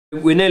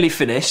We're nearly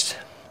finished,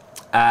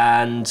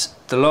 and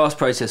the last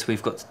process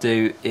we've got to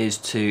do is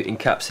to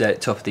encapsulate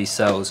the top of these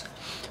cells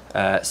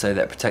so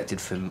they're protected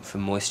from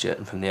moisture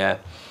and from the air.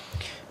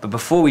 But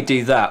before we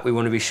do that, we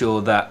want to be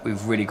sure that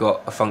we've really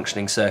got a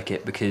functioning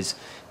circuit, because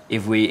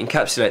if we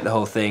encapsulate the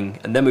whole thing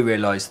and then we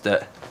realise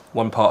that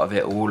one part of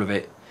it or all of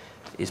it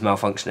is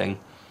malfunctioning,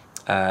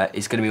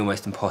 it's going to be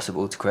almost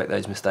impossible to correct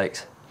those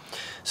mistakes.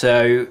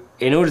 So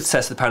in order to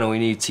test the panel, we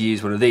need to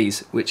use one of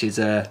these, which is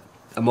a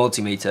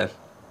multimeter.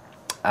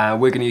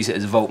 We're going to use it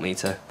as a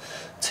voltmeter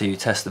to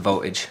test the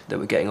voltage that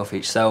we're getting off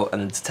each cell,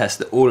 and then to test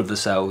that all of the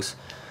cells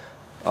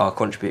are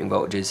contributing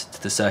voltages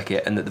to the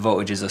circuit and that the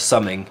voltages are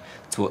summing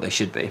to what they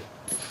should be.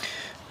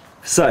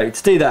 So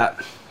to do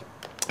that,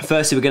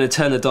 firstly we're going to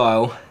turn the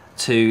dial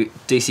to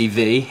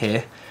DCV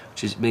here,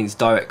 which means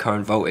direct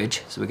current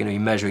voltage. So we're going to be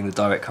measuring the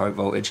direct current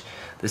voltage.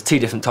 There's two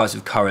different types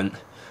of current,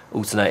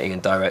 alternating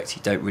and direct.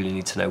 You don't really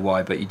need to know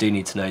why, but you do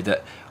need to know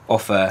that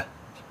off a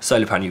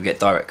solar panel you get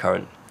direct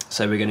current.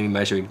 So we're going to be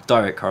measuring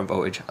direct current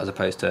voltage as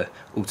opposed to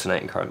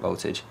alternating current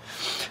voltage.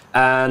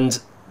 And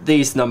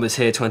these numbers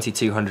here,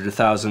 2200,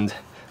 1000,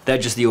 they're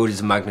just the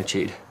orders of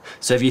magnitude.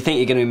 So if you think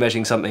you're going to be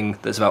measuring something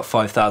that's about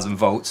 5000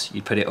 volts,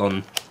 you put it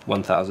on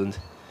 1000.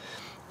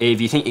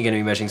 If you think you're going to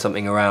be measuring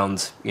something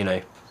around,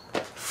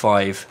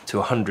 5 to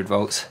 100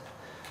 volts,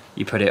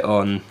 you put it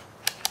on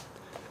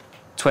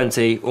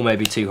 20 or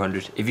maybe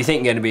 200. If you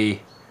think you're going to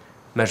be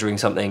measuring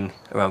something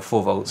around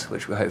 4 volts,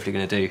 which we're hopefully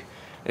going to do,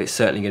 it's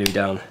certainly going to be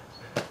down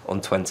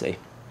on 20.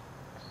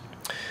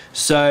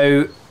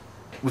 So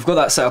we've got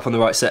that set up on the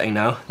right setting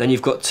now. Then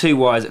you've got two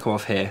wires that come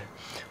off here.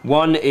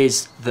 One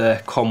is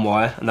the COM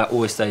wire, and that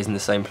always stays in the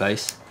same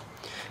place.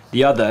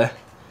 The other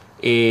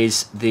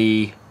is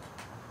the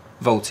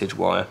voltage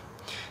wire.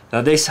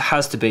 Now this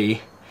has to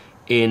be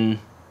in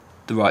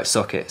the right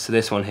socket. So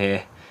this one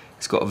here,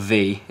 it's got a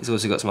V. It's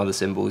also got some other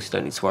symbols. You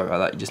don't need to worry about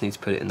that. You just need to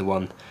put it in the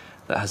one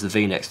that has the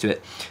V next to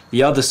it.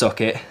 The other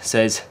socket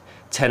says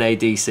 10A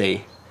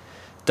DC.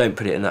 Don't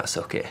put it in that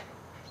socket,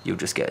 you'll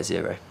just get a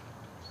 0.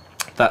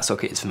 That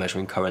socket is for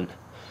measuring current,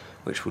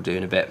 which we'll do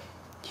in a bit.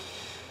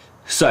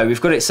 So we've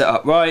got it set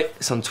up right,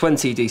 it's on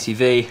 20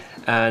 DCV,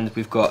 and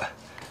we've got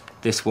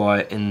this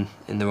wire in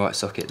the right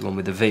socket, the one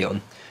with the V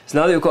on. So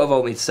now that we've got a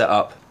voltmeter set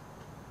up,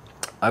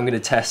 I'm going to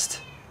test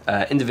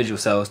individual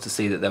cells to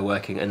see that they're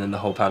working, and then the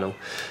whole panel.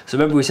 So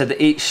remember we said that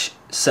each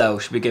cell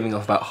should be giving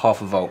off about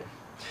half a volt.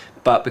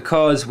 But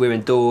because we're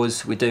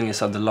indoors, we're doing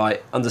this under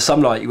light. Under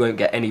some light you won't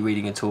get any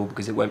reading at all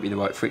because it won't be the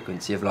right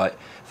frequency of light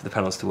for the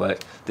panels to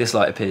work. This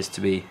light appears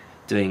to be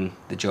doing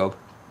the job.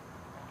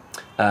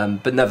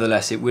 But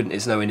nevertheless,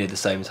 it's nowhere near the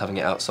same as having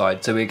it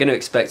outside. So we're going to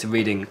expect a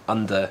reading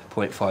under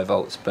 0.5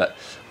 volts, but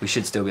we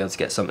should still be able to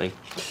get something.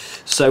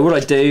 So what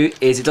I do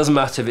is, it doesn't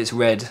matter if it's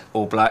red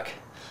or black.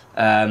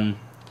 It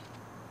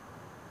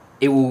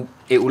will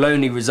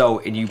only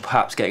result in you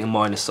perhaps getting a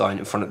minus sign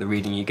in front of the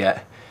reading you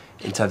get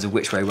in terms of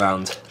which way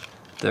round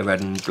the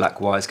red and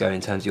black wires go in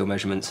terms of your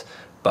measurements.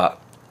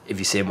 But if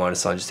you see a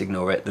minus sign, just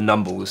ignore it. The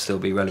number will still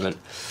be relevant.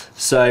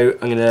 So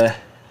I'm going to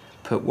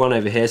put one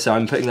over here. So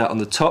I'm putting that on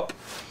the top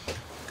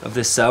of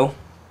this cell.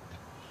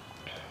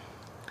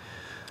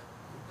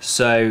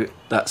 So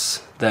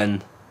that's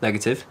then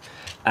negative.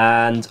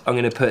 And I'm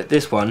going to put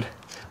this one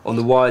on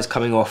the wires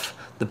coming off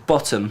the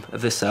bottom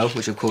of this cell,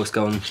 which of course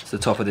go on to the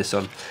top of this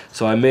one.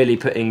 So I'm merely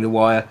putting the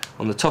wire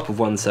on the top of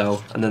one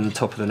cell and then the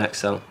top of the next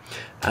cell.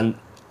 And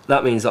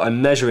that means that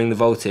I'm measuring the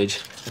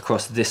voltage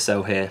across this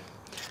cell here,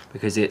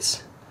 because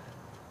it's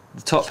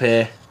the top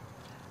here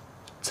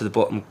to the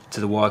bottom, to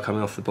the wire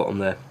coming off the bottom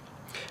there.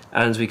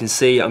 And as we can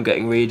see, I'm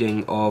getting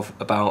reading of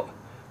about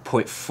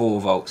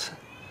 0.4 volts.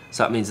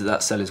 So that means that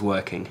that cell is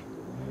working.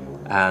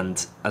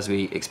 And as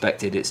we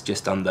expected, it's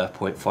just under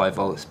 0.5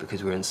 volts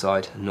because we're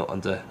inside and not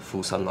under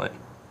full sunlight.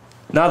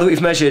 Now that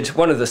we've measured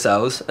one of the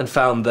cells and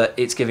found that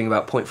it's giving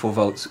about 0.4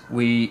 volts,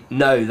 we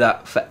know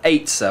that for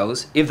 8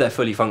 cells, if they're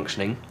fully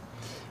functioning,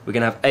 we're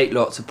going to have 8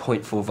 lots of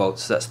 0.4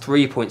 volts. So that's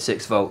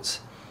 3.6 volts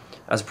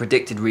as a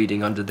predicted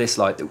reading under this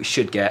light that we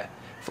should get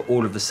for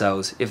all of the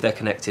cells if they're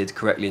connected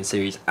correctly in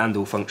series and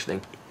all functioning.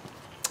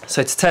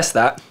 So to test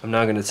that, I'm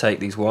now going to take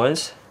these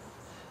wires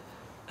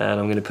and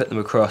I'm going to put them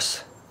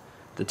across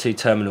the two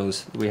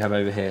terminals that we have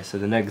over here, so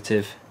the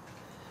negative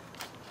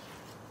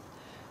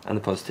and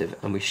the positive,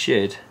 and we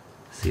should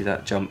see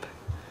that jump.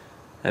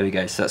 There we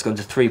go, so that's gone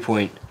to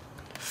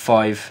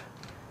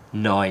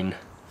 3.59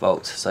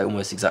 volts, so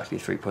almost exactly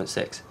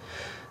 3.6.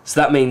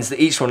 So that means that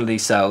each one of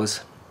these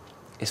cells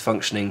is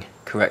functioning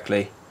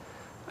correctly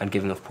and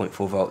giving off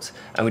 0.4 volts,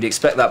 and we'd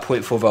expect that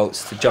 0.4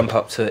 volts to jump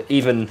up to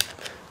even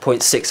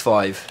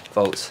 0.65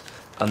 volts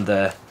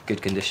under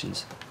good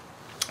conditions.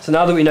 So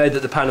now that we know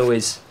that the panel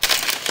is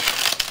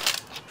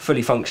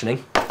fully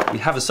functioning, we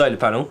have a solar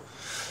panel,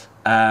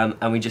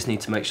 and we just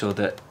need to make sure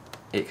that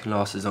it can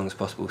last as long as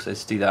possible. So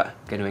to do that, I'm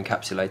going to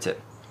encapsulate it.